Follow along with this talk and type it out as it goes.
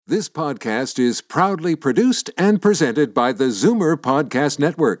This podcast is proudly produced and presented by the Zoomer Podcast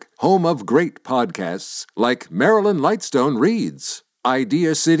Network, home of great podcasts like Marilyn Lightstone Reads,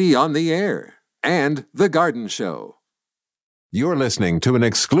 Idea City on the Air, and The Garden Show. You're listening to an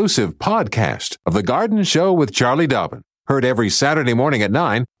exclusive podcast of The Garden Show with Charlie Dobbin, heard every Saturday morning at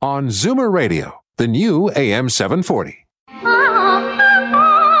 9 on Zoomer Radio, the new AM 740.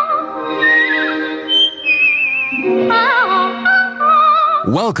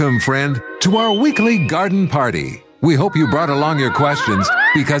 Welcome, friend, to our weekly garden party. We hope you brought along your questions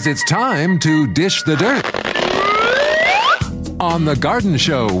because it's time to dish the dirt. On The Garden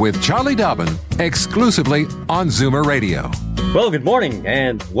Show with Charlie Dobbin, exclusively on Zoomer Radio. Well, good morning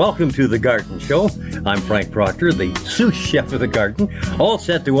and welcome to The Garden Show. I'm Frank Proctor, the sous chef of the garden, all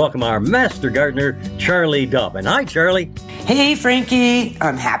set to welcome our master gardener, Charlie Dobbin. Hi, Charlie. Hey, Frankie.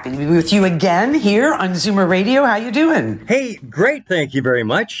 I'm happy to be with you again here on Zoomer Radio. How you doing? Hey, great. Thank you very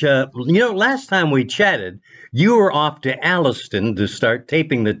much. Last time we chatted, you were off to Alliston to start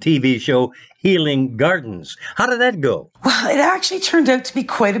taping the TV show Healing Gardens. How did that go? Well, it actually turned out to be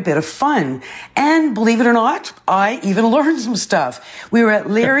quite a bit of fun. And believe it or not, I even learned some stuff. We were at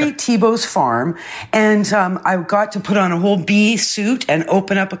Larry Tebow's farm, and I got to put on a whole bee suit and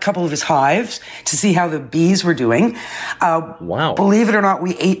open up a couple of his hives to see how the bees were doing. Wow. Believe it or not,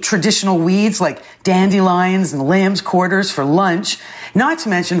 we ate traditional weeds like dandelions and lamb's quarters for lunch, not to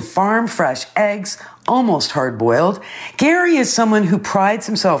mention farm fresh eggs, almost hard-boiled. Gary is someone who prides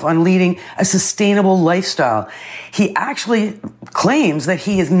himself on leading a sustainable lifestyle. He actually claims that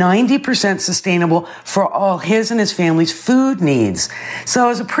he is 90% sustainable for all his and his family's food needs. So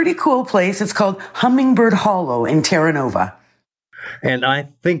it's a pretty cool place. It's called Hummingbird Hollow in Terra Nova. And I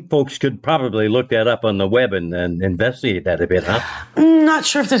think folks could probably look that up on the web and investigate that a bit, huh? Not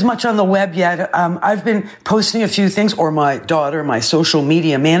sure if there's much on the web yet. I've been posting a few things, or my daughter, my social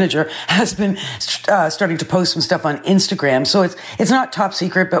media manager, has been starting to post some stuff on Instagram. So it's not top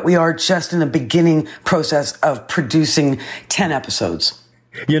secret, but we are just in the beginning process of producing 10 episodes.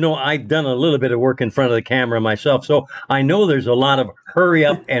 You know, I've done a little bit of work in front of the camera myself, so I know there's a lot of hurry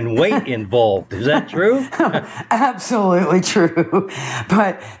up and wait involved. Is that true? Absolutely true.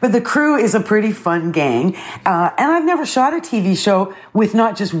 But the crew is a pretty fun gang. And I've never shot a TV show with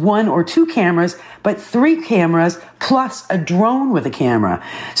not just one or two cameras, but 3 cameras plus a drone with a camera.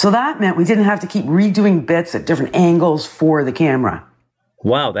 So that meant we didn't have to keep redoing bits at different angles for the camera.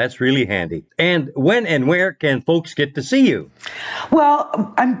 Wow, that's really handy. And when and where can folks get to see you?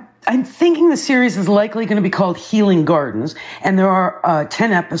 Well, I'm thinking the series is likely going to be called Healing Gardens, and there are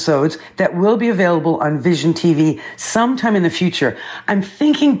 10 episodes that will be available on Vision TV sometime in the future. I'm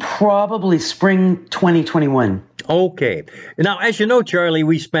thinking probably spring 2021. Okay. Now, as you know, Charlie,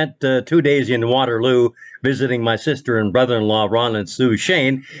 we spent 2 days in Waterloo visiting my sister and brother-in-law, Ron and Sue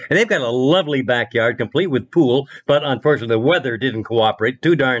Shane, and they've got a lovely backyard complete with pool, but unfortunately the weather didn't cooperate.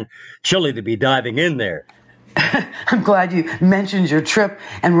 Too darn chilly to be diving in there. I'm glad you mentioned your trip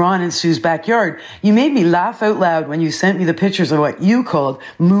and Ron and Sue's backyard. You made me laugh out loud when you sent me the pictures of what you called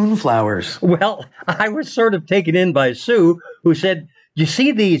moonflowers. Well, I was sort of taken in by Sue, who said, "You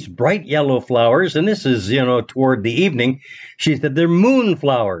see these bright yellow flowers?" And this is, toward the evening. She said, "They're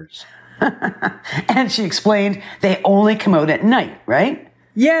moonflowers." And she explained they only come out at night, right?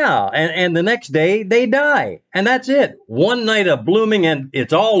 Yeah, and the next day they die. And that's it. One night of blooming and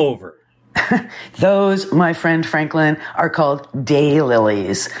it's all over. Those, my friend Franklin, are called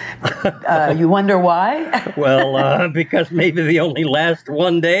daylilies. You wonder why? Well, because maybe they only last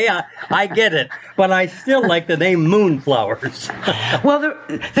one day. I get it. But I still like the name Moonflowers. Well,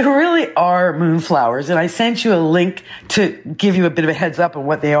 there really are moonflowers, and I sent you a link to give you a bit of a heads up on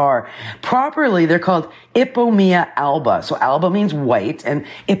what they are. Properly, they're called Ipomoea alba. So alba means white, and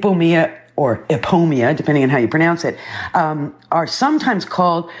Ipomoea, or Ipomea, depending on how you pronounce it, are sometimes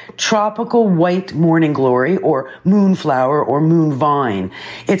called tropical white morning glory or moonflower or moon vine.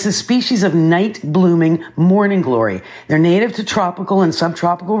 It's a species of night-blooming morning glory. They're native to tropical and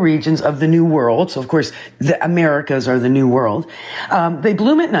subtropical regions of the New World. So, of course, the Americas are the New World. They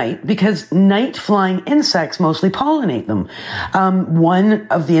bloom at night because night-flying insects mostly pollinate them. One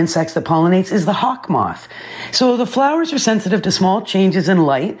of the insects that pollinates is the hawk moth. So the flowers are sensitive to small changes in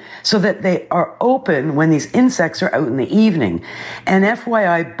light so that they are open when these insects are out in the evening. And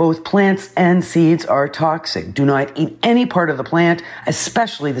FYI, both plants and seeds are toxic. Do not eat any part of the plant,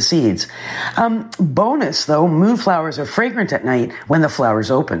 especially the seeds. Bonus, though, moonflowers are fragrant at night when the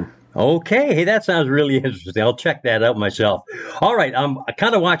flowers open. Okay, hey, that sounds really interesting. I'll check that out myself. All right, I'm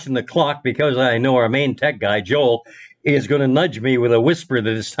kind of watching the clock because I know our main tech guy, Joel, is going to nudge me with a whisper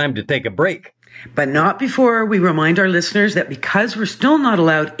that it's time to take a break. But not before we remind our listeners that because we're still not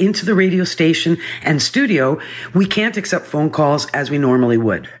allowed into the radio station and studio, we can't accept phone calls as we normally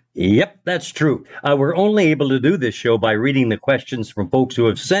would. Yep, that's true. We're only able to do this show by reading the questions from folks who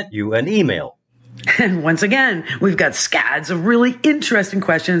have sent you an email. And once again, we've got scads of really interesting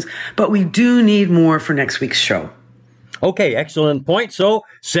questions, but we do need more for next week's show. Okay, excellent point. So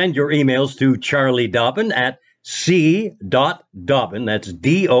send your emails to Charlie Dobbin at c.dobbin, that's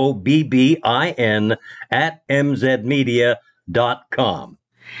Dobbin, at mzmedia.com.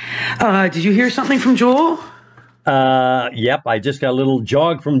 Did you hear something from Joel? Yep, I just got a little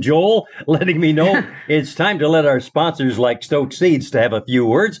jog from Joel letting me know it's time to let our sponsors like Stoke Seeds to have a few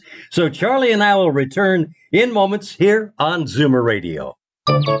words. So Charlie and I will return in moments here on Zoomer Radio.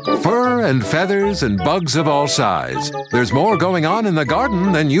 Fur and feathers and bugs of all size. There's more going on in the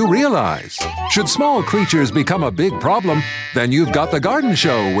garden than you realize. Should small creatures become a big problem, then you've got The Garden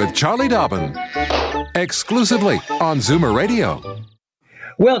Show with Charlie Dobbin. Exclusively on Zoomer Radio.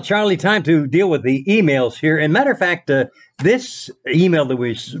 Well, Charlie, time to deal with the emails here. And matter of fact, this email that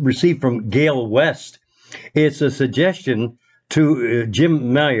we received from Gail West, it's a suggestion to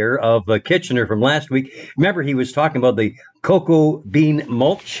Jim Meyer of Kitchener from last week. Remember, he was talking about the cocoa bean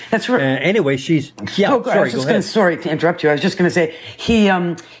mulch. That's right. Anyway, she's sorry to interrupt you. I was just going to say he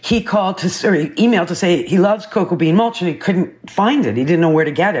emailed to say he loves cocoa bean mulch and he couldn't find it. He didn't know where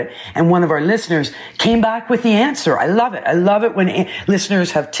to get it. And one of our listeners came back with the answer. I love it. I love it when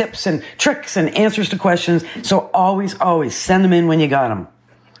listeners have tips and tricks and answers to questions. So always send them in when you got them.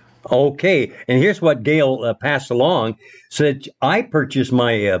 Okay, and here's what Gail passed along. Said, I purchased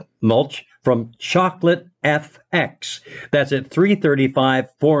my mulch from Chocolate FX. That's at 335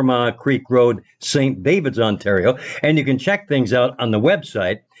 Forma Creek Road, St. David's, Ontario. And you can check things out on the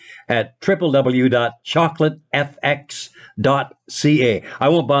website at www.chocolatefx.ca. I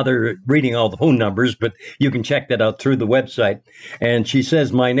won't bother reading all the phone numbers, but you can check that out through the website. And she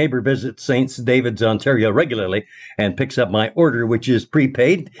says, my neighbor visits St. David's, Ontario regularly and picks up my order, which is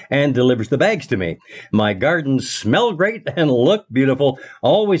prepaid, and delivers the bags to me. My gardens smell great and look beautiful.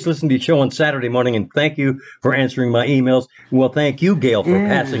 Always listen to your show on Saturday morning, and thank you for answering my emails. Well, thank you, Gail, for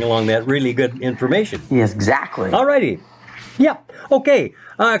passing along that really good information. Yes, exactly. All righty. Yep. Okay.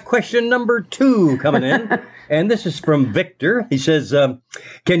 Question number 2 coming in. And this is from Victor. He says,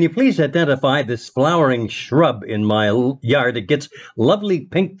 can you please identify this flowering shrub in my yard? It gets lovely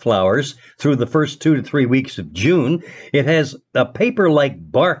pink flowers through the first 2 to 3 weeks of June. It has a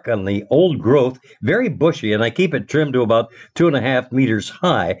paper-like bark on the old growth, very bushy, and I keep it trimmed to about 2.5 meters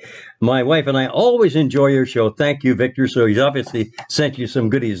high. My wife and I always enjoy your show. Thank you, Victor. So he's obviously sent you some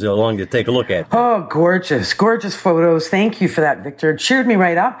goodies along to take a look at. Oh, gorgeous. Gorgeous photos. Thank you for that, Victor. It cheered me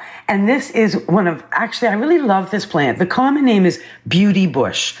right up. And this is I really love this plant. The common name is beauty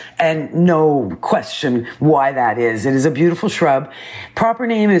bush, and no question why that is. It is a beautiful shrub. Proper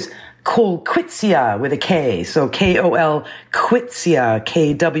name is Colquitzia with a K. So Kol Quitzia,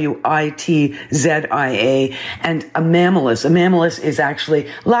 KwitZia, and Amamulus. Amamulus is actually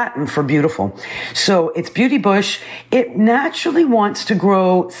Latin for beautiful. So it's beauty bush. It naturally wants to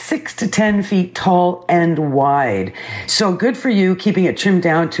grow 6 to 10 feet tall and wide. So good for you, keeping it trimmed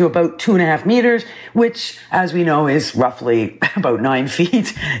down to about 2.5 meters, which, as we know, is roughly about 9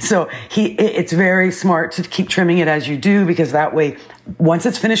 feet. So it's very smart to keep trimming it as you do, because that way, once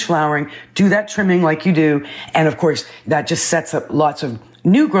it's finished flowering, do that trimming like you do. And of course, that just sets up lots of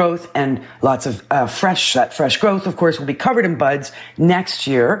new growth and lots of fresh growth, of course, will be covered in buds next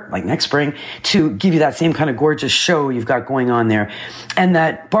year, like next spring, to give you that same kind of gorgeous show you've got going on there. And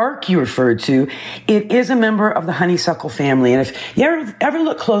that bark you referred to, it is a member of the honeysuckle family. And if you ever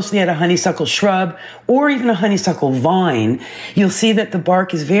look closely at a honeysuckle shrub or even a honeysuckle vine, you'll see that the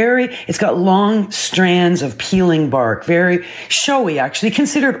bark is it's got long strands of peeling bark, very showy, actually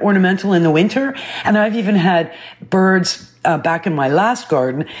considered ornamental in the winter. And I've even had birds back in my last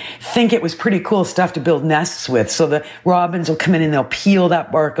garden think it was pretty cool stuff to build nests with. So the robins will come in and they'll peel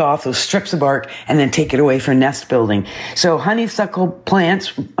that bark off, those strips of bark, and then take it away for nest building. So honeysuckle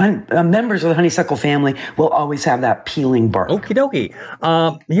plants, members of the honeysuckle family, will always have that peeling bark. Okie dokie.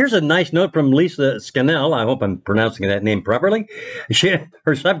 Here's a nice note from Lisa Scannell. I hope I'm pronouncing that name properly.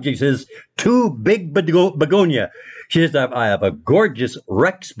 Her subject is too big begonia. She says, I have a gorgeous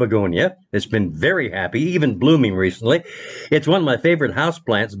Rex begonia. It's been very happy, even blooming recently. It's one of my favorite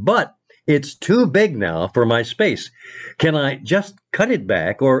houseplants, but it's too big now for my space. Can I just cut it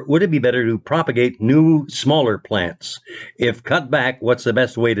back, or would it be better to propagate new, smaller plants? If cut back, what's the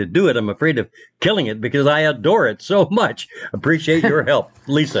best way to do it? I'm afraid of killing it because I adore it so much. Appreciate your help,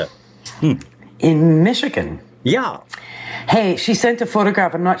 Lisa. In Michigan. Yeah. Hey, she sent a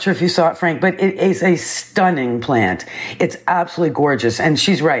photograph. I'm not sure if you saw it, Frank, but it is a stunning plant. It's absolutely gorgeous. And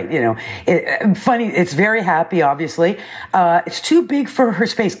she's right. Funny. It's very happy, obviously. It's too big for her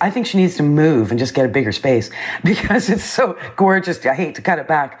space. I think she needs to move and just get a bigger space because it's so gorgeous. I hate to cut it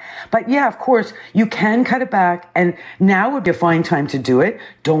back. But yeah, of course, you can cut it back. And now would be a fine time to do it.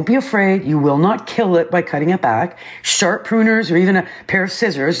 Don't be afraid. You will not kill it by cutting it back. Sharp pruners or even a pair of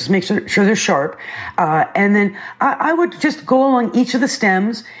scissors. Just make sure they're sharp. And then I would just go along each of the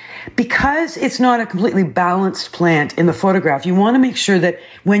stems. Because it's not a completely balanced plant in the photograph, you want to make sure that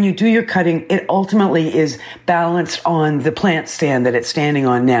when you do your cutting, it ultimately is balanced on the plant stand that it's standing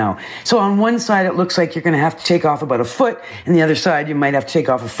on now. So on one side, it looks like you're going to have to take off about a foot, and the other side, you might have to take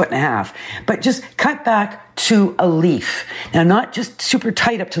off 1.5 feet. But just cut back to a leaf. Now, not just super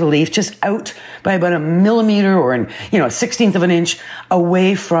tight up to the leaf, just out by about 1 millimeter or a 1/16 of an inch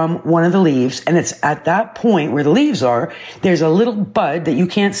away from one of the leaves. And it's at that point where the leaves are, there's a little bud that you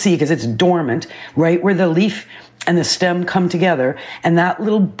can't see because it's dormant, right where the leaf and the stem come together, and that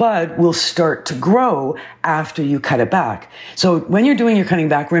little bud will start to grow after you cut it back. So when you're doing your cutting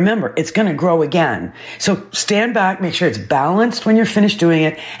back, remember, it's going to grow again. So stand back, make sure it's balanced when you're finished doing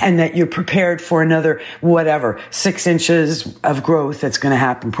it, and that you're prepared for another, 6 inches of growth that's going to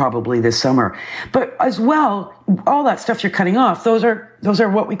happen probably this summer. But as well, all that stuff you're cutting off, those are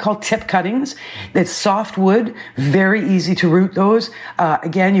what we call tip cuttings. It's soft wood, very easy to root those.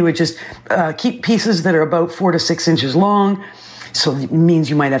 Again, you would just keep pieces that are about 4 to 6 inches long. So it means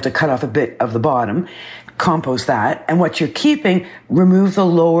you might have to cut off a bit of the bottom. Compost that, and what you're keeping, remove the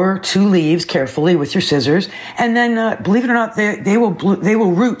lower 2 leaves carefully with your scissors, and then believe it or not, they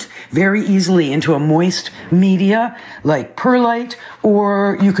will root very easily into a moist media like perlite,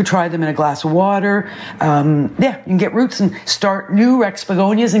 or you could try them in a glass of water. You can get roots and start new Rex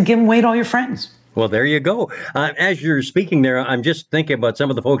begonias and give them away to all your friends. Well, there you go. As you're speaking there, I'm just thinking about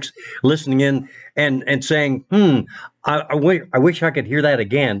some of the folks listening in and saying, I wish I could hear that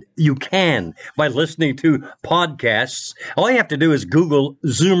again. You can by listening to podcasts. All you have to do is Google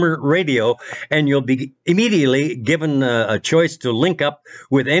Zoomer Radio, and you'll be immediately given a choice to link up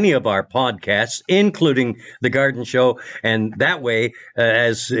with any of our podcasts, including The Garden Show. And that way,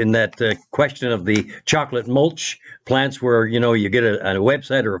 as in that question of the chocolate mulch plants where, you get a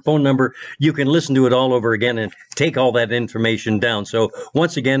website or a phone number, you can listen to it all over again and take all that information down. So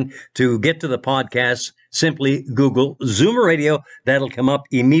once again, to get to the podcasts, simply Google Zoomer Radio. That'll come up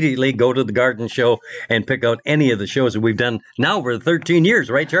immediately. Go to The Garden Show and pick out any of the shows that we've done now for 13 years,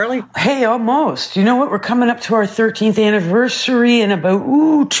 right, Charlie? Hey, almost. You know what? We're coming up to our 13th anniversary in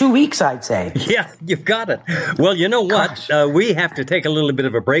about 2 weeks, I'd say. Yeah, you've got it. Well, you know what? We have to take a little bit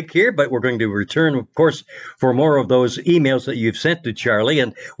of a break here, but we're going to return, of course, for more of those emails that you've sent to Charlie.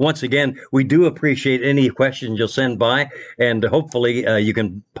 And once again, we do appreciate any questions you'll send by, and hopefully you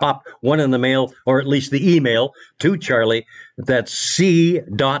can pop one in the mail, or at least the email to Charlie. That's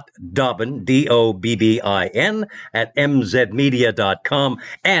c.dobbin, D-O-B-B-I-N, at mzmedia.com.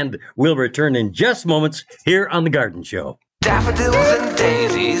 And we'll return in just moments here on The Garden Show. Daffodils and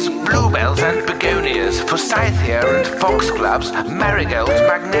daisies, bluebells and begonias, forsythia and foxgloves, marigolds,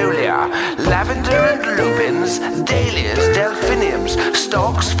 magnolia, lavender and lupins, dahlias, delphiniums,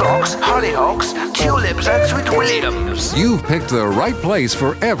 stalks, phlox, hollyhocks, tulips and sweet williams. You've picked the right place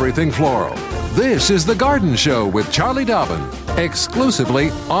for everything floral. This is The Garden Show with Charlie Dobbin, exclusively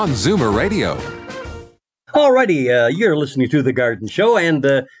on Zoomer Radio. Alrighty, you're listening to The Garden Show, and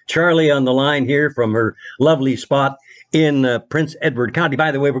Charlie on the line here from her lovely spot in Prince Edward County.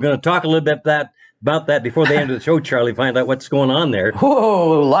 By the way, we're going to talk a little bit about that before the end of the show, Charlie, find out what's going on there.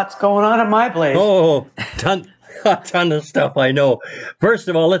 Whoa, lots going on at my place. Oh, a ton of stuff, I know. First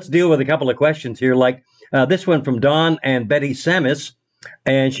of all, let's deal with a couple of questions here, like this one from Dawn and Betty Samus.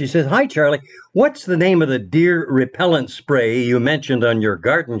 And she says, "Hi, Charlie. What's the name of the deer repellent spray you mentioned on your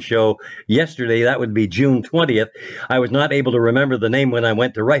garden show yesterday? That would be June 20th. I was not able to remember the name when I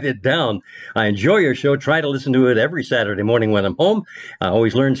went to write it down. I enjoy your show. Try to listen to it every Saturday morning when I'm home. I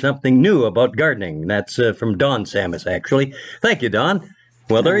always learn something new about gardening." That's from Dawn Samus, actually. Thank you, Dawn.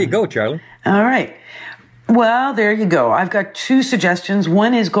 Well, there you go, Charlie. All right. Well, there you go. I've got 2 suggestions.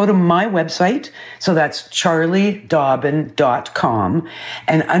 One is go to my website. So that's charliedobbin.com.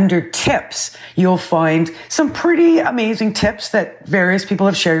 And under tips, you'll find some pretty amazing tips that various people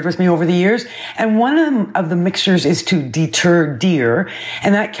have shared with me over the years. And one of the mixtures is to deter deer.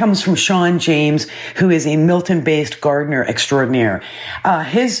 And that comes from Sean James, who is a Milton-based gardener extraordinaire.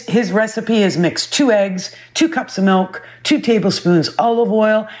 His recipe is mix 2 eggs, 2 cups of milk, 2 tablespoons olive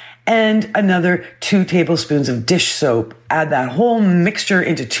oil, and another 2 tablespoons of dish soap add that whole mixture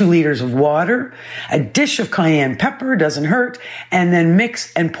into 2 liters of water, a dish of cayenne pepper, doesn't hurt, and then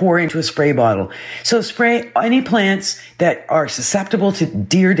mix and pour into a spray bottle. So spray any plants that are susceptible to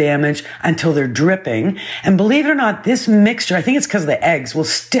deer damage until they're dripping. And believe it or not, this mixture, I think it's because of the eggs, will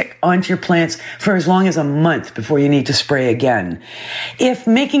stick onto your plants for as long as a month before you need to spray again. If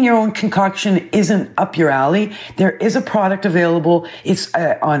making your own concoction isn't up your alley, there is a product available. It's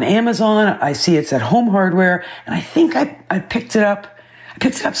on Amazon. I see it's at Home Hardware, and I think I picked it up. I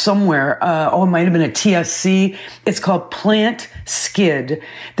picked it up somewhere. It might have been a TSC. It's called Plant Skid.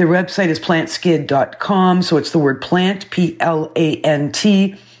 The website is plantskid.com. So it's the word plant, Plant,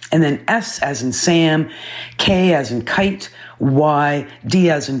 and then S as in Sam, K as in kite, Y, D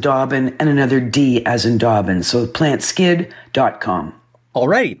as in Dobbin, and another D as in Dobbin. So plantskid.com. All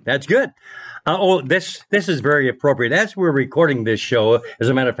right, that's good. This is very appropriate. As we're recording this show, as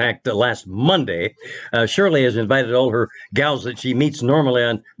a matter of fact, last Monday, Shirley has invited all her gals that she meets normally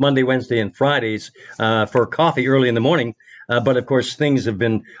on Monday, Wednesday, and Fridays for coffee early in the morning. But of course, things have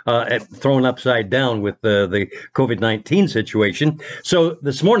been thrown upside down with the COVID-19 situation. So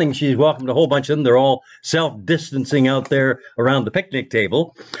this morning, she's welcomed a whole bunch of them. They're all self-distancing out there around the picnic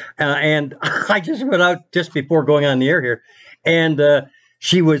table. And I just went out just before going on the air here, and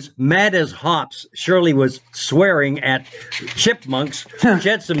she was mad as hops. Shirley was swearing at chipmunks. She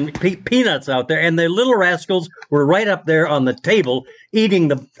had some peanuts out there, and the little rascals were right up there on the table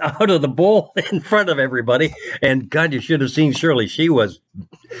eating out of the bowl in front of everybody. And God, you should have seen Shirley. She was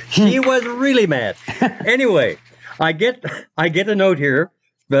really mad. Anyway, I get a note here,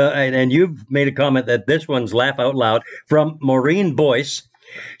 and you've made a comment that this one's laugh out loud, from Maureen Boyce.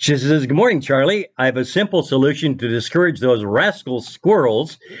 She says, "Good morning, Charlie. I have a simple solution to discourage those rascal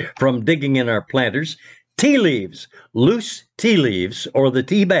squirrels from digging in our planters. Tea leaves, loose tea leaves, or the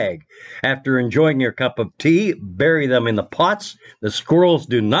tea bag. After enjoying your cup of tea, bury them in the pots. The squirrels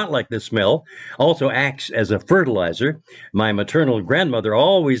do not like the smell. Also acts as a fertilizer. My maternal grandmother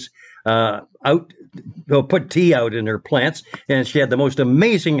always put tea out in her plants, and she had the most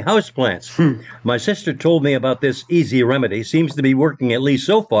amazing houseplants. My sister told me about this easy remedy. Seems to be working, at least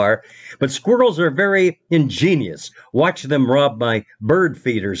so far, but squirrels are very ingenious. Watch them rob my bird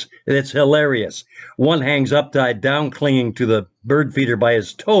feeders. It's hilarious. One hangs upside down, clinging to the bird feeder by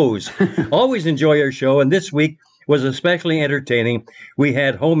his toes. Always enjoy your show, and this week was especially entertaining. We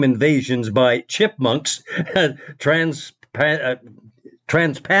had home invasions by chipmunks,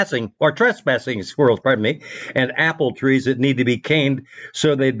 trespassing squirrels, and apple trees that need to be caned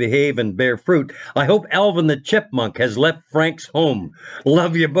so they behave and bear fruit. I hope Alvin the chipmunk has left Frank's home.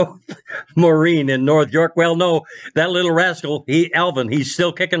 Love you both." Maureen in North York. Well, no, that little rascal, Alvin, he's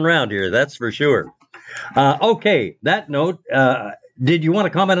still kicking around here, that's for sure. Okay, that note, did you want to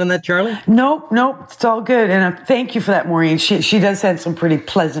comment on that, Charlie? Nope, it's all good. And thank you for that, Maureen. She does have some pretty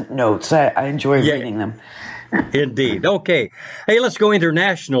pleasant notes. I enjoy reading them. Indeed. Okay. Hey, let's go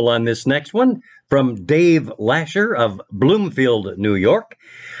international on this next one from Dave Lasher of Bloomfield, New York.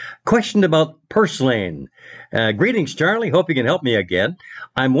 Question about purslane. Greetings, Charlie. Hope you can help me again.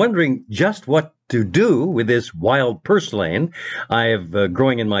 I'm wondering just what to do with this wild purslane I have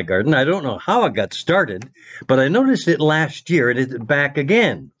growing in my garden. I don't know how it got started, but I noticed it last year and it's back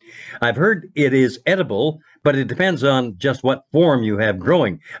again. I've heard it is edible, but it depends on just what form you have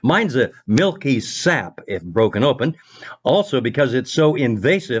growing. Mine's a milky sap if broken open. Also, because it's so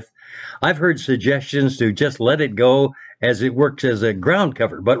invasive, I've heard suggestions to just let it go as it works as a ground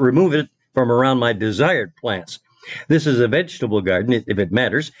cover, but remove it from around my desired plants. This is a vegetable garden, if it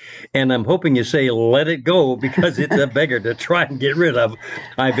matters, and I'm hoping you say let it go because it's a beggar to try and get rid of.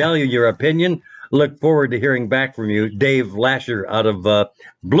 I value your opinion. Look forward to hearing back from you. Dave Lasher out of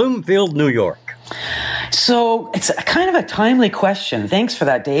Bloomfield, New York. So it's kind of a timely question. Thanks for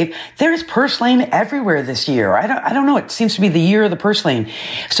that, Dave. There's purslane everywhere this year. I don't know. It seems to be the year of the purslane.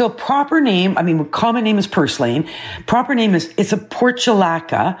 So proper name, common name is purslane. Proper name it's a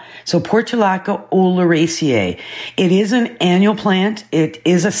portulaca. So Portulaca oleracea. It is an annual plant. It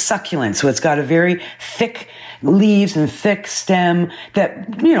is a succulent. So it's got a very thick leaves and thick stem that,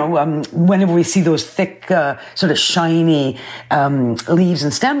 whenever we see those thick, sort of shiny leaves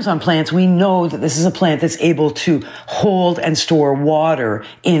and stems on plants, we know that this is a plant that's able to hold and store water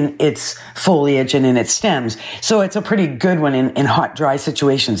in its foliage and in its stems. So it's a pretty good one in hot, dry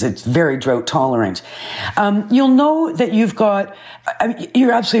situations. It's very drought tolerant. You'll know that you've got,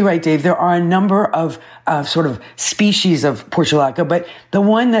 you're absolutely right, Dave. There are a number of sort of species of portulaca, but the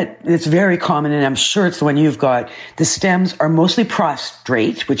one that is very common, and I'm sure it's the one you've got, the stems are mostly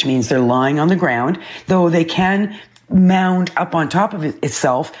prostrate, which means they're lying on the ground, though they can mound up on top of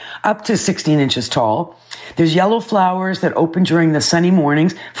itself, up to 16 inches tall. There's yellow flowers that open during the sunny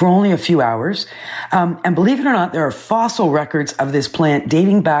mornings for only a few hours. And believe it or not, there are fossil records of this plant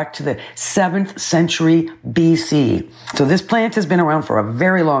dating back to the 7th century BC. So this plant has been around for a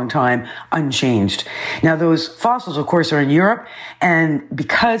very long time, unchanged. Now, those fossils, of course, are in Europe. And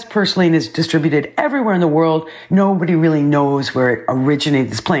because purslane is distributed everywhere in the world, nobody really knows where it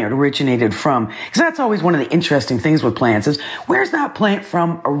originated, this plant originated from. Because that's always one of the interesting things with plants is, where's that plant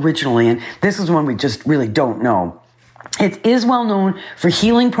from originally? And this is one we just really don't know. It is well known for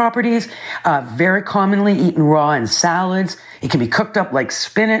healing properties, very commonly eaten raw in salads. It can be cooked up like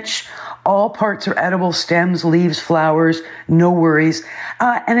spinach. All parts are edible, stems, leaves, flowers, no worries.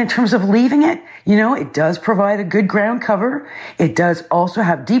 And in terms of leaving it, it does provide a good ground cover. It does also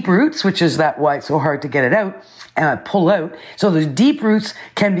have deep roots, which is why it's so hard to get it out. Pull out. So those deep roots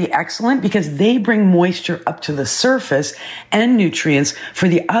can be excellent because they bring moisture up to the surface and nutrients for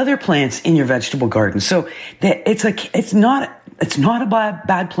the other plants in your vegetable garden. So it's not a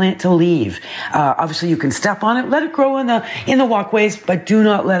bad plant to leave. Obviously you can step on it, let it grow in the walkways, but do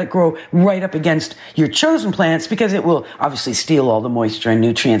not let it grow right up against your chosen plants because it will obviously steal all the moisture and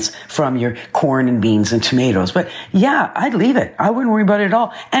nutrients from your corn and beans and tomatoes. But yeah, I'd leave it. I wouldn't worry about it at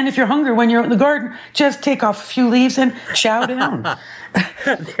all. And if you're hungry when you're out in the garden, just take off a few leaves and chow down.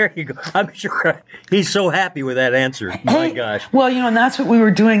 There you go. I'm sure he's so happy with that answer. My gosh. Well, and that's what we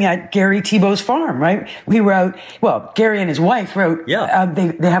were doing at Gary Thibault's farm, right? We were out, Gary and his wife were out. Yeah.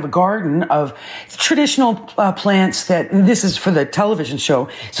 They have a garden of traditional plants this is for the television show.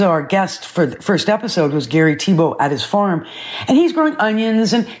 So our guest for the first episode was Gary Thibault at his farm. And he's growing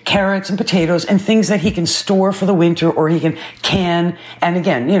onions and carrots and potatoes and things that he can store for the winter or he can. And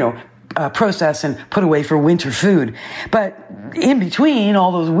again, process and put away for winter food. But in between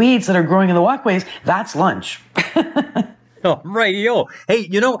all those weeds that are growing in the walkways, that's lunch. Oh, right-o. Hey,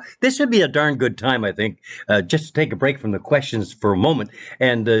 this would be a darn good time, I think, just to take a break from the questions for a moment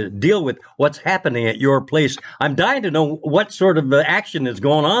and deal with what's happening at your place. I'm dying to know what sort of action is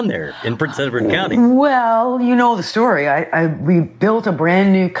going on there in Prince Edward County. Well, you know the story. We built a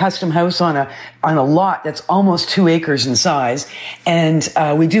brand new custom house on a lot that's almost 2 acres in size, and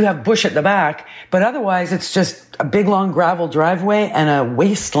we do have bush at the back, but otherwise it's just a big long gravel driveway and a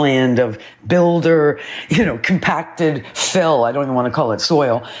wasteland of builder, compacted fill. I don't even want to call it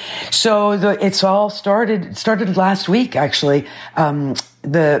soil. So it's all started last week, actually.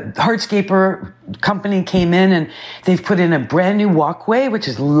 The hardscaper company came in and they've put in a brand new walkway, which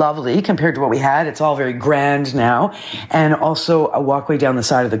is lovely compared to what we had. It's all very grand now. And also a walkway down the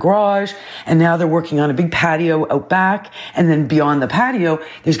side of the garage. And now they're working on a big patio out back. And then beyond the patio,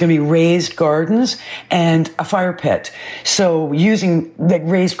 there's going to be raised gardens and a fire pit. So using the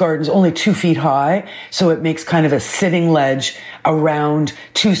raised gardens only 2 feet high. So it makes kind of a sitting ledge around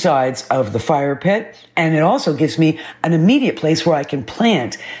 2 sides of the fire pit. And it also gives me an immediate place where I can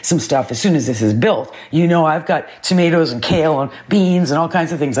plant some stuff as soon as this is built. I've got tomatoes and kale and beans and all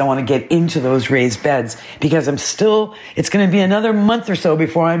kinds of things I want to get into those raised beds because it's going to be another month or so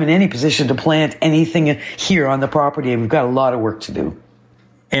before I'm in any position to plant anything here on the property. And we've got a lot of work to do.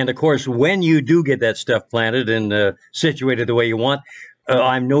 And of course, when you do get that stuff planted and situated the way you want,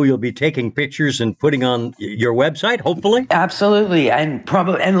 I know you'll be taking pictures and putting on your website, hopefully. Absolutely. And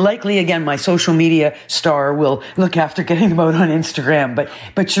likely, again, my social media star will look after getting them out on Instagram.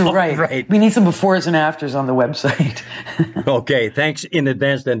 But you're right. We need some befores and afters on the website. Okay. Thanks in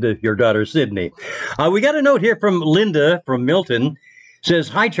advance then to your daughter, Sydney. We got a note here from Linda from Milton. Says,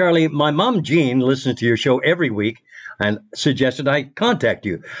 "Hi, Charlie. My mom, Jean, listens to your show every week and suggested I contact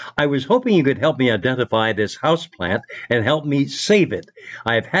you. I was hoping you could help me identify this houseplant and help me save it.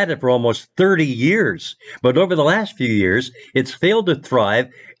 I've had it for almost 30 years, but over the last few years, it's failed to thrive,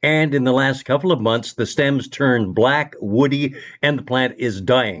 and in the last couple of months, the stems turned black, woody, and the plant is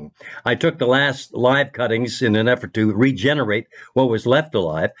dying. I took the last live cuttings in an effort to regenerate what was left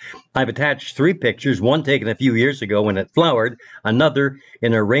alive. I've attached 3 pictures, one taken a few years ago when it flowered, another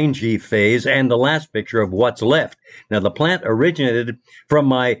in a rangy phase, and the last picture of what's left. Now, the plant originated from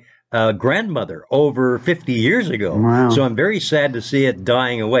my grandmother over 50 years ago. Wow. So I'm very sad to see it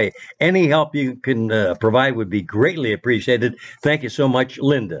dying away. Any help you can provide would be greatly appreciated. Thank you so much,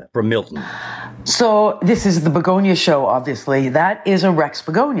 Linda from Milton." So this is the begonia show, obviously. That is a Rex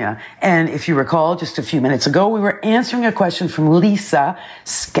begonia. And if you recall, just a few minutes ago, we were answering a question from Lisa.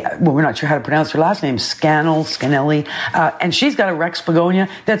 We're not sure how to pronounce her last name, Scannelli. And she's got a Rex begonia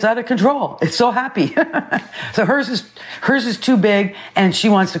that's out of control. It's so happy. So hers is too big, and she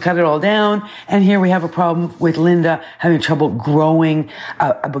wants to cut it it all down. And here we have a problem with Linda having trouble growing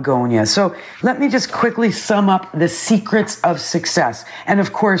a begonia. So let me just quickly sum up the secrets of success. And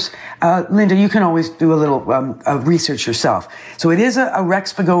of course, Linda, you can always do a little research yourself. So it is a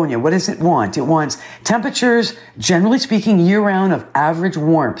Rex begonia. What does it want? It wants temperatures, generally speaking, year-round of average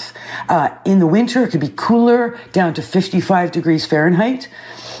warmth. In the winter, it could be cooler, down to 55 degrees Fahrenheit.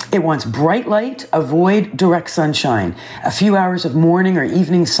 It wants bright light, avoid direct sunshine. A few hours of morning or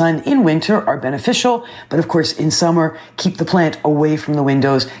evening sun in winter are beneficial, but of course in summer, keep the plant away from the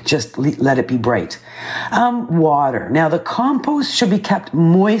windows, just let it be bright. Water. Now the compost should be kept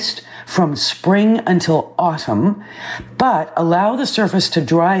moist from spring until autumn, but allow the surface to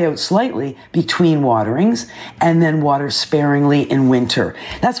dry out slightly between waterings and then water sparingly in winter.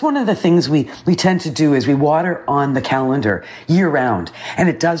 That's one of the things we tend to do is we water on the calendar year round, and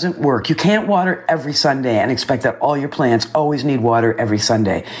it doesn't work. You can't water every Sunday and expect that all your plants always need water every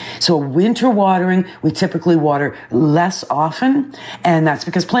Sunday. So winter watering, we typically water less often, and that's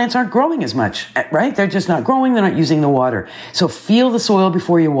because plants aren't growing as much, right? They're just not growing, they're not using the water. So feel the soil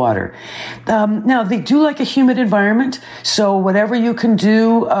before you water. Now, they do like a humid environment, so whatever you can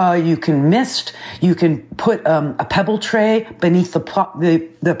do, you can mist, you can put a pebble tray beneath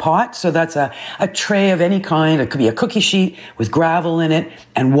the pot. So that's a tray of any kind. It could be a cookie sheet with gravel in it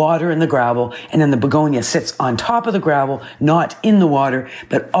and water in the gravel, and then the begonia sits on top of the gravel, not in the water,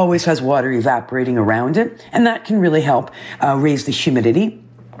 but always has water evaporating around it, and that can really help raise the humidity.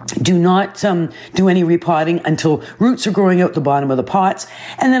 Do not do any repotting until roots are growing out the bottom of the pots.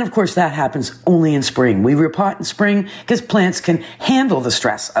 And then, of course, that happens only in spring. We repot in spring because plants can handle the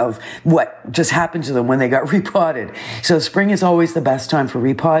stress of what just happened to them when they got repotted. So spring is always the best time for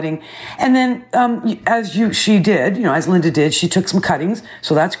repotting. And then, as Linda did, she took some cuttings.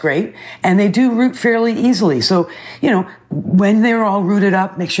 So that's great. And they do root fairly easily. So, when they're all rooted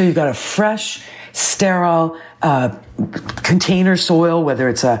up, make sure you've got a fresh, sterile, container soil, whether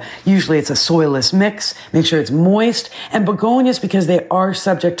usually it's a soilless mix. Make sure it's moist. And begonias, because they are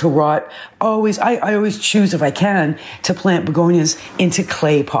subject to rot, I always choose, if I can, to plant begonias into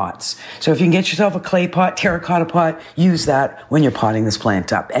clay pots. So if you can get yourself a clay pot, terracotta pot, use that when you're potting this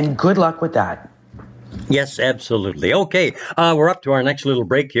plant up. And good luck with that. Yes, absolutely. Okay, we're up to our next little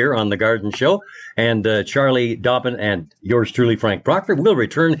break here on The Garden Show. And Charlie Dobbin and yours truly, Frank Proctor, will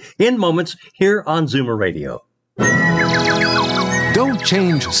return in moments here on Zoomer Radio. Don't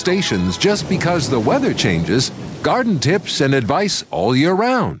change stations just because the weather changes. Garden tips and advice all year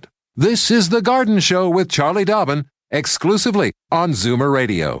round. This is The Garden Show with Charlie Dobbin, exclusively on Zoomer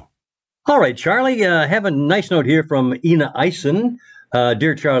Radio. All right, Charlie, have a nice note here from Ina Eisen.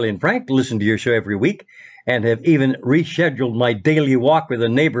 Dear Charlie and Frank, listen to your show every week and have even rescheduled my daily walk with a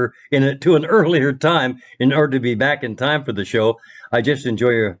neighbor to an earlier time in order to be back in time for the show. I just enjoy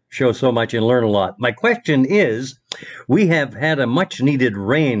your show so much and learn a lot. My question is, we have had a much-needed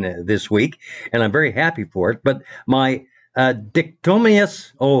rain this week, and I'm very happy for it, but my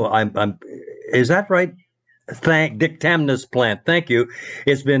dictomius, is that right? Dictamnus plant, thank you.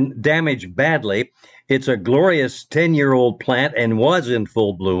 It's been damaged badly. It's a glorious 10-year-old plant and was in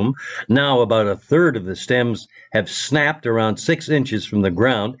full bloom. Now about a third of the stems have snapped around 6 inches from the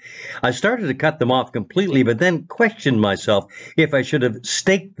ground. I started to cut them off completely, but then questioned myself if I should have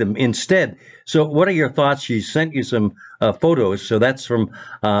staked them instead. So what are your thoughts? She sent you some photos. So that's from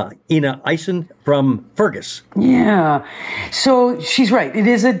Ina Eisen from Fergus. Yeah. So she's right. It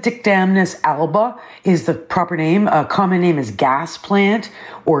is a Dictamnus alba is the proper name. A common name is gas plant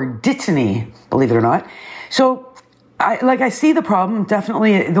or dittany, believe it or not. So I see the problem.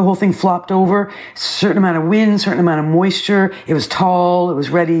 Definitely the whole thing flopped over. Certain amount of wind, certain amount of moisture. It was tall. It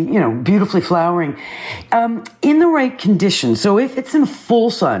was ready, beautifully flowering. In the right conditions. So if it's in full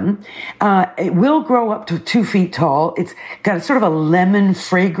sun, it will grow up to 2 feet tall. It's got a sort of a lemon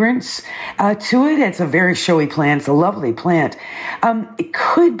fragrance to it. It's a very showy plant. It's a lovely plant. It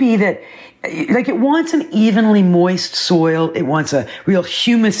could be that it wants an evenly moist soil. It wants a real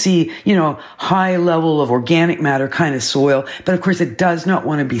humusy, high level of organic matter kind of soil. But of course, it does not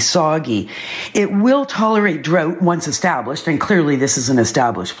want to be soggy. It will tolerate drought once established. And clearly, this is an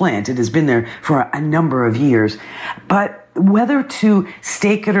established plant. It has been there for a number of years. But whether to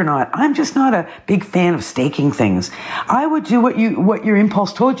stake it or not, I'm just not a big fan of staking things. I would do what your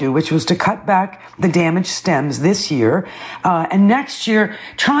impulse told you, which was to cut back the damaged stems this year, and next year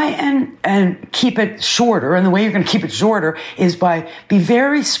try and keep it shorter. And the way you're going to keep it shorter is by be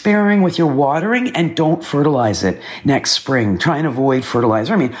very sparing with your watering and don't fertilize it next spring. Try and avoid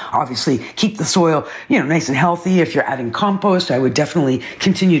fertilizer. I mean, obviously keep the soil, nice and healthy. If you're adding compost, I would definitely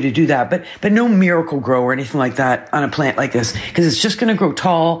continue to do that, but no miracle grow or anything like that on a plant like this because it's just going to grow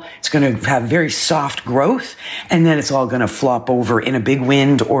tall. It's going to have very soft growth, and then it's all going to flop over in a big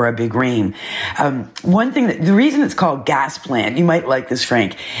wind or a big rain. One thing the reason it's called gas plant, you might like this,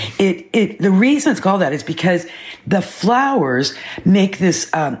 Frank. The reason it's called that is because the flowers make this,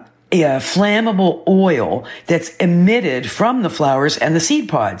 a flammable oil that's emitted from the flowers and the seed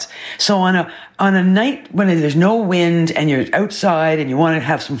pods. So on a night when there's no wind and you're outside and you want to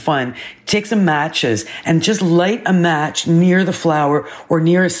have some fun, take some matches and just light a match near the flower or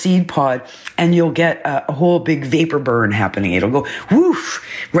near a seed pod, and you'll get a whole big vapor burn happening. It'll go woof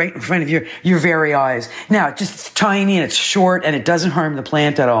right in front of your very eyes. Now, it's tiny and it's short and it doesn't harm the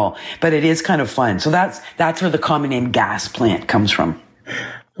plant at all, but it is kind of fun. So that's where the common name gas plant comes from.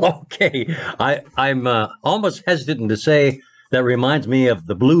 Okay, I'm almost hesitant to say that reminds me of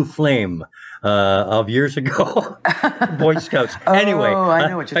the blue flame of years ago, Boy Scouts. Anyway, I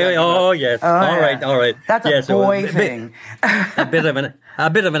know what you're talking about. Oh yes, all right. That's a boy thing. A bit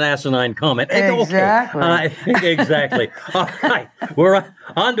of an asinine comment. Exactly. Okay. Exactly. All right, we're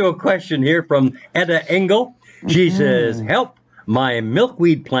on to a question here from Edda Engel. She says, "Help. My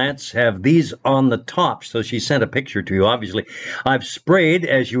milkweed plants have these on the top." So she sent a picture to you, obviously. "I've sprayed,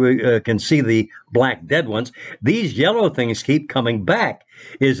 as you can see, the black dead ones. These yellow things keep coming back.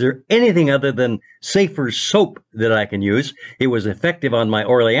 Is there anything other than safer soap that I can use? It was effective on my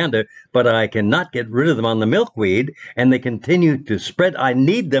Orleanda, but I cannot get rid of them on the milkweed, and they continue to spread. I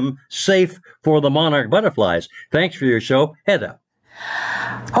need them safe for the monarch butterflies. Thanks for your show, Hedda."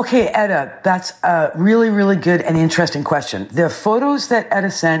 Okay, Edda, that's a really, really good and interesting question. The photos that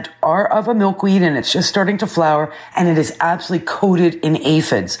Edda sent are of a milkweed, and it's just starting to flower, and it is absolutely coated in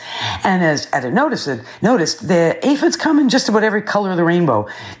aphids. And as Edda noticed, the aphids come in just about every color of the rainbow.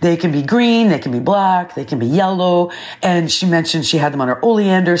 They can be green, they can be black, they can be yellow, and she mentioned she had them on her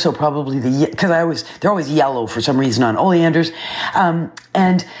oleander, so probably because they're always yellow for some reason on oleanders.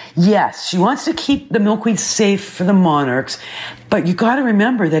 And yes, she wants to keep the milkweed safe for the monarchs, but you got to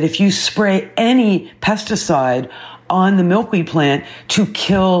remember that if you spray any pesticide on the milkweed plant to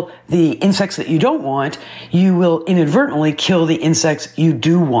kill the insects that you don't want, you will inadvertently kill the insects you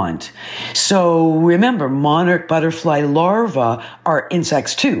do want. So remember, monarch butterfly larvae are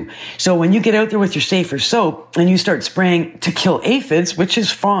insects too. So when you get out there with your safer soap and you start spraying to kill aphids, which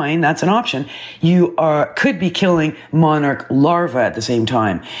is fine, that's an option, you could be killing monarch larvae at the same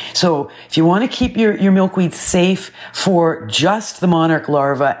time. So if you want to keep your milkweed safe for just the monarch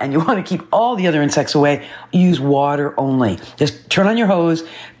larvae and you want to keep all the other insects away, use water only. Just turn on your hose,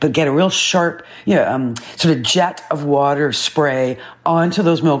 but get a real sharp, sort of jet of water spray onto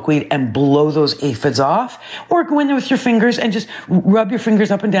those milkweed and blow those aphids off. Or go in there with your fingers and just rub your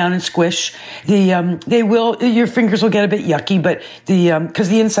fingers up and down and squish. Your fingers will get a bit yucky, but because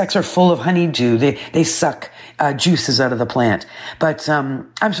the insects are full of honeydew, they suck juices out of the plant. But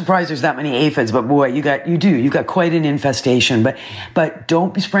I'm surprised there's that many aphids. But boy, you got quite an infestation. But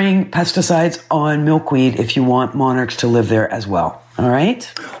don't be spraying pesticides on milkweed if you want monarchs to live there as well. All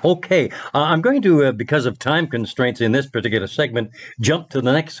right. Okay. I'm going to, because of time constraints in this particular segment, jump to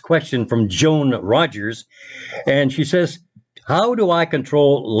the next question from Joan Rogers. And she says, "How do I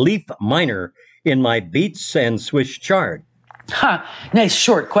control leaf miner in my beets and Swiss chard?" Nice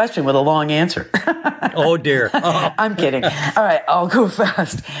short question with a long answer. Oh, dear. I'm kidding. All right, I'll go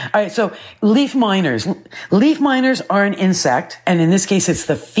fast. All right, so leaf miners. Leaf miners are an insect, and in this case, it's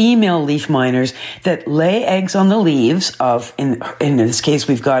the female leaf miners that lay eggs on the leaves of, in this case,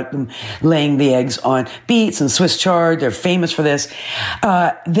 we've got them laying the eggs on beets and Swiss chard. They're famous for this.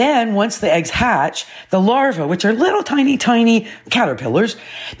 Then, once the eggs hatch, the larvae, which are little tiny caterpillars,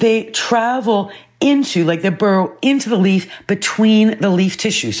 they travel they burrow into the leaf between the leaf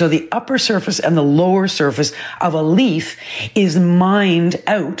tissue. So the upper surface and the lower surface of a leaf is mined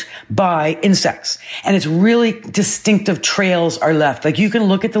out by insects. And it's really distinctive trails are left. Like you can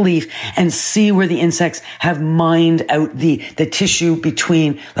look at the leaf and see where the insects have mined out the tissue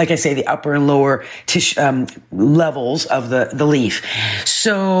between, like I say, the upper and lower tissue, levels of the leaf.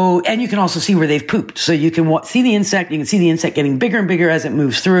 So, and you can also see where they've pooped. So you can see the insect, getting bigger and bigger as it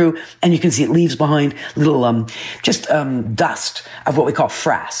moves through, and you can see it leaves behind little dust of what we call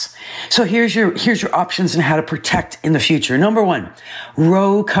frass. So here's your options on how to protect in the future. Number one,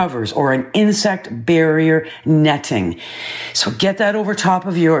 row covers or an insect barrier netting. So get that over top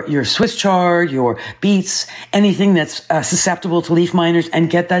of your Swiss chard, your beets, anything that's susceptible to leaf miners, and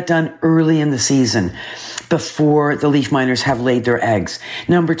get that done early in the season before the leaf miners have laid their eggs.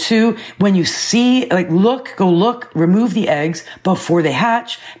 Number two, when you see, go look, remove the eggs before they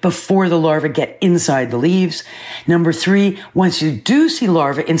hatch, before the larvae get inside the leaves. Number 3, once you do see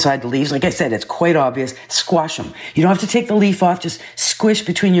larvae inside the leaves, like I said, it's quite obvious, squash them. You don't have to take the leaf off, just squish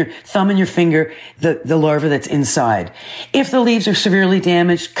between your thumb and your finger the larva that's inside. If the leaves are severely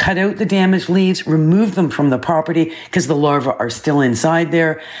damaged, cut out the damaged leaves, remove them from the property because the larvae are still inside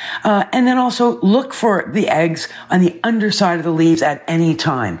there. And then also look for the eggs on the underside of the leaves at any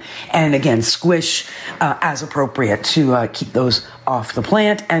time. And again, squish as appropriate to keep those off the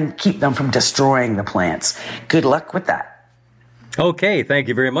plant and keep them from destroying the plants. Good luck with that. Okay, thank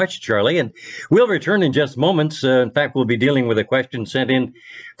you very much, Charlie. And we'll return in just moments. In fact, we'll be dealing with a question sent in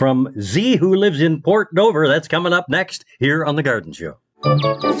from Z, who lives in Port Dover. That's coming up next here on The Garden Show.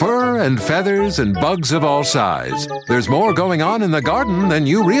 Fur and feathers and bugs of all size. There's more going on in the garden than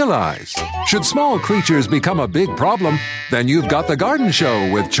you realize. Should small creatures become a big problem, then you've got The Garden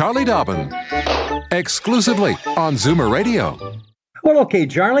Show with Charlie Dobbin. Exclusively on Zoomer Radio. Well, okay,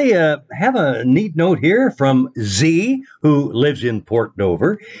 Charlie, have a neat note here from Z, who lives in Port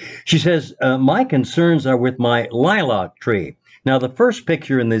Dover. She says, my concerns are with my lilac tree. Now, the first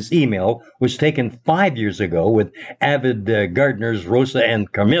picture in this email was taken 5 years ago with avid gardeners Rosa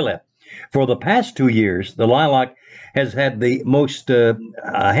and Carmilla. For the past 2 years, the lilac has had the most, a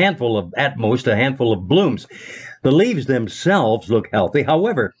handful of blooms. The leaves themselves look healthy.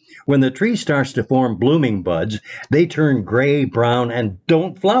 However, when the tree starts to form blooming buds, they turn gray, brown, and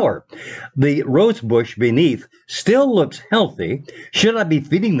don't flower. The rose bush beneath still looks healthy. Should I be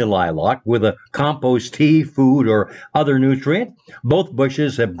feeding the lilac with a compost tea, food, or other nutrient? Both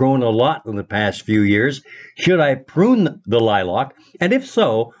bushes have grown a lot in the past few years. Should I prune the lilac? And if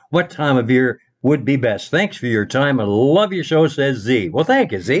so, what time of year would be best? Thanks for your time. I love your show, says Z. Well,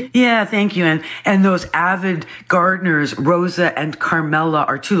 thank you, Z. Yeah, thank you. And those avid gardeners, Rosa and Carmela,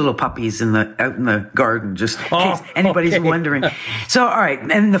 are 2 little puppies out in the garden, just in case anybody's wondering. So, all right.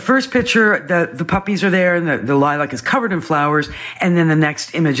 And the first picture, the puppies are there, and the lilac is covered in flowers. And then the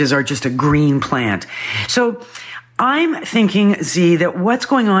next images are just a green plant. So I'm thinking, Z, that what's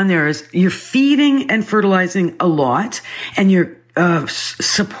going on there is you're feeding and fertilizing a lot, and you're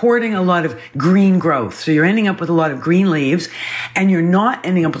supporting a lot of green growth. So you're ending up with a lot of green leaves, and you're not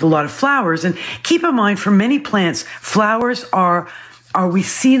ending up with a lot of flowers. And keep in mind, for many plants, flowers we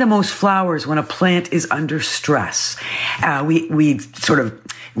see the most flowers when a plant is under stress. We sort of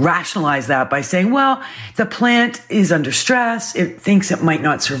rationalize that by saying, well, the plant is under stress. It thinks it might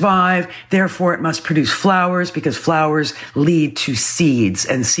not survive. Therefore, it must produce flowers because flowers lead to seeds,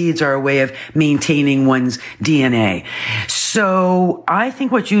 and seeds are a way of maintaining one's DNA. So I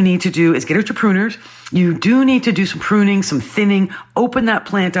think what you need to do is get out your pruners. You do need to do some pruning, some thinning, open that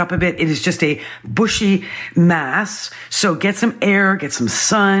plant up a bit. It is just a bushy mass. So get some air, get some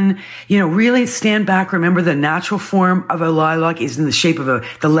sun, really stand back. Remember, the natural form of a lilac is in the shape of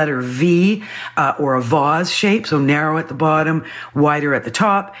the letter V, or a vase shape. So narrow at the bottom, wider at the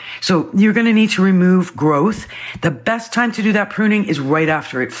top. So you're going to need to remove growth. The best time to do that pruning is right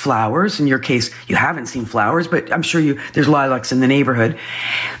after it flowers. In your case, you haven't seen flowers, but I'm sure there's lilacs in the neighborhood.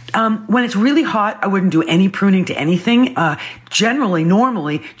 When it's really hot, I wouldn't do any pruning to anything.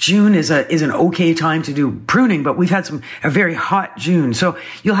 Normally, June is an okay time to do pruning, but we've had a very hot June. So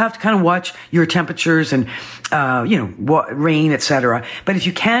you'll have to kind of watch your temperatures and, rain, etc. But if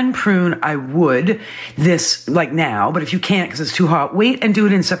you can prune, I would this like now, but if you can't because it's too hot, wait and do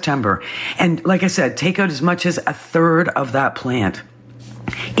it in September. And like I said, take out as much as a third of that plant.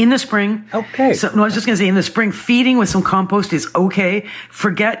 In the spring, okay. So, no, I was just going to say, in the spring, feeding with some compost is okay.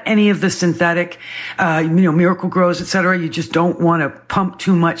 Forget any of the synthetic, Miracle Grows, etc. You just don't want to pump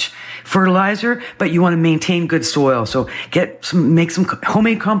too much fertilizer, but you want to maintain good soil. So make some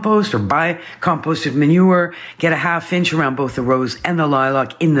homemade compost or buy composted manure. Get a 1/2 inch around both the rose and the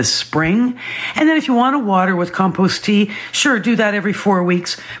lilac in the spring. And then if you want to water with compost tea, sure, do that every 4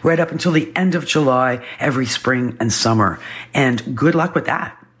 weeks, right up until the end of July, every spring and summer. And good luck with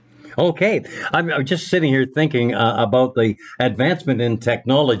that. Okay. I'm just sitting here thinking about the advancement in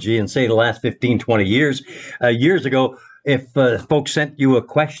technology in, say, the last 15, 20 years. Years ago, if folks sent you a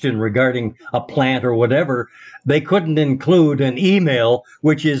question regarding a plant or whatever, they couldn't include an email,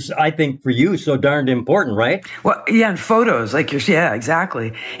 which is, I think, for you, so darned important, right? Well, yeah, and photos, yeah,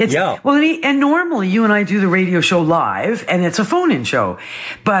 exactly. Yeah. Well, and normally you and I do the radio show live, and it's a phone-in show.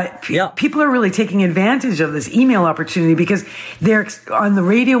 But people are really taking advantage of this email opportunity because they're on the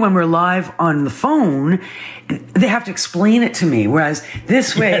radio when we're live on the phone. They have to explain it to me, whereas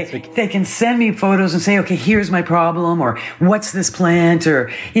this way they can send me photos and say, okay, here's my problem, or or what's this plant,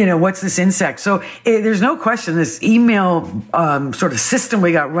 or, what's this insect? So there's no question this email sort of system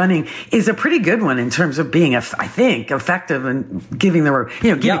we got running is a pretty good one in terms of being, I think, effective and giving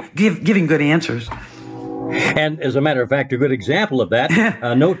giving good answers. And as a matter of fact, a good example of that,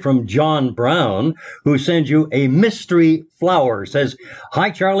 a note from John Brown, who sends you a mystery flower. Says, "Hi,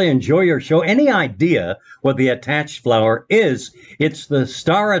 Charlie, enjoy your show. Any idea what the attached flower is? It's the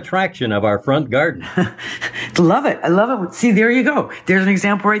star attraction of our front garden." Love it. I love it. See, there you go. There's an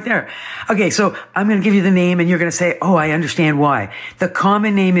example right there. Okay, so I'm going to give you the name, and you're going to say, oh, I understand why. The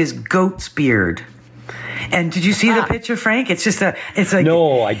common name is goat's beard. And did you see the picture, Frank? It's like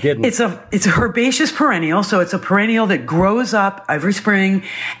no, I didn't. It's a herbaceous perennial, so it's a perennial that grows up every spring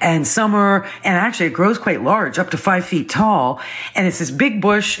and summer, and actually it grows quite large, up to 5 feet tall. And it's this big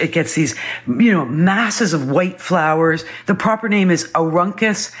bush. It gets these, masses of white flowers. The proper name is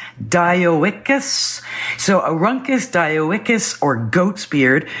Aruncus dioicus. So Aruncus dioicus, or goat's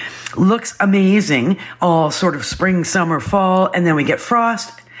beard, looks amazing all sort of spring, summer, fall, and then we get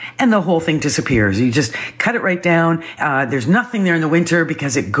frost. And the whole thing disappears. You just cut it right down. There's nothing there in the winter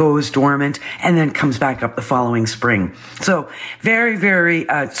because it goes dormant and then comes back up the following spring. So very, very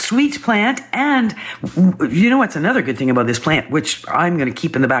sweet plant. And you know what's another good thing about this plant, which I'm going to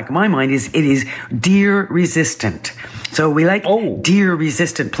keep in the back of my mind, is it is deer resistant. So we like deer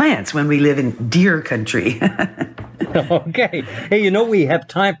resistant plants when we live in deer country. Okay. Hey, we have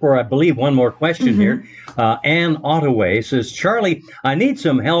time for, I believe, one more question here. Anne Ottaway says, "Charlie, I need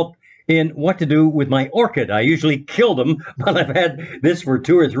some help in what to do with my orchid. I usually kill them, but I've had this for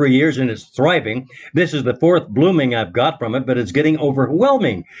 2 or 3 years and it's thriving. This is the 4th blooming I've got from it, but it's getting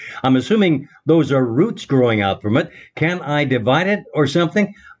overwhelming. I'm assuming those are roots growing out from it. Can I divide it or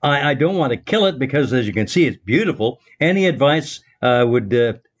something? I don't want to kill it because, as you can see, it's beautiful. Any advice would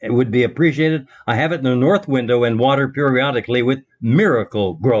be appreciated. I have it in the north window and water periodically with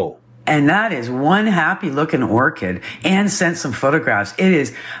Miracle Grow." And that is one happy looking orchid. Anne sent some photographs.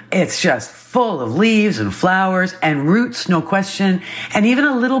 It's just full of leaves and flowers and roots, no question. And even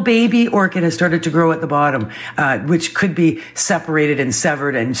a little baby orchid has started to grow at the bottom, which could be separated and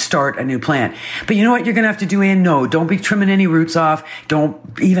severed and start a new plant. But you know what you're going to have to do, Anne? No, don't be trimming any roots off. Don't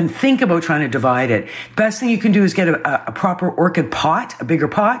even think about trying to divide it. Best thing you can do is get a proper orchid pot, a bigger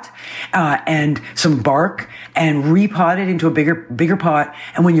pot, and some bark, and repot it into a bigger pot.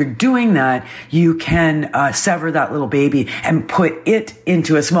 And when you're doing that, you can sever that little baby and put it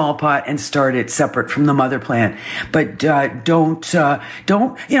into a small pot and start it separate from the mother plant. But don't, I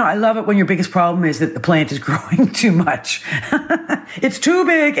love it when your biggest problem is that the plant is growing too much. It's too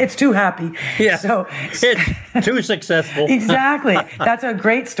big. It's too happy. Yeah. So it's too successful. Exactly. That's a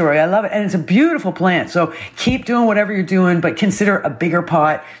great story. I love it. And it's a beautiful plant. So keep doing whatever you're doing, but consider a bigger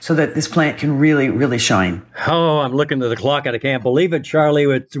pot so that this plant can really, really shine. Oh, I'm looking at the clock and I can't believe it, Charlie.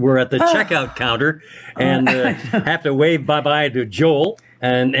 We're at the checkout counter and have to wave bye-bye to Joel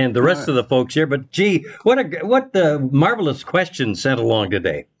and the rest of the folks here. But gee, what marvelous questions sent along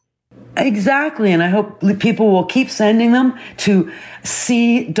today. Exactly. And I hope people will keep sending them to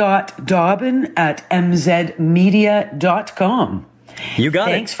c.dobbin@mzmedia.com. You got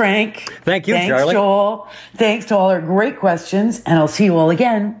it. Thanks, Frank. Thank you, Thanks, Charlie. Joel. Thanks to all our great questions. And I'll see you all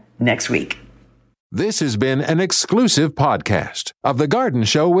again next week. This has been an exclusive podcast of The Garden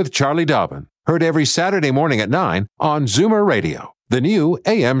Show with Charlie Dobbin. Heard every Saturday morning at 9 on Zoomer Radio, the new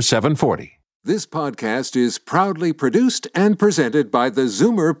AM 740. This podcast is proudly produced and presented by the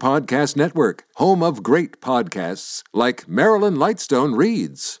Zoomer Podcast Network, home of great podcasts like Marilyn Lightstone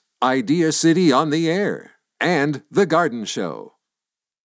Reads, Idea City on the Air, and The Garden Show.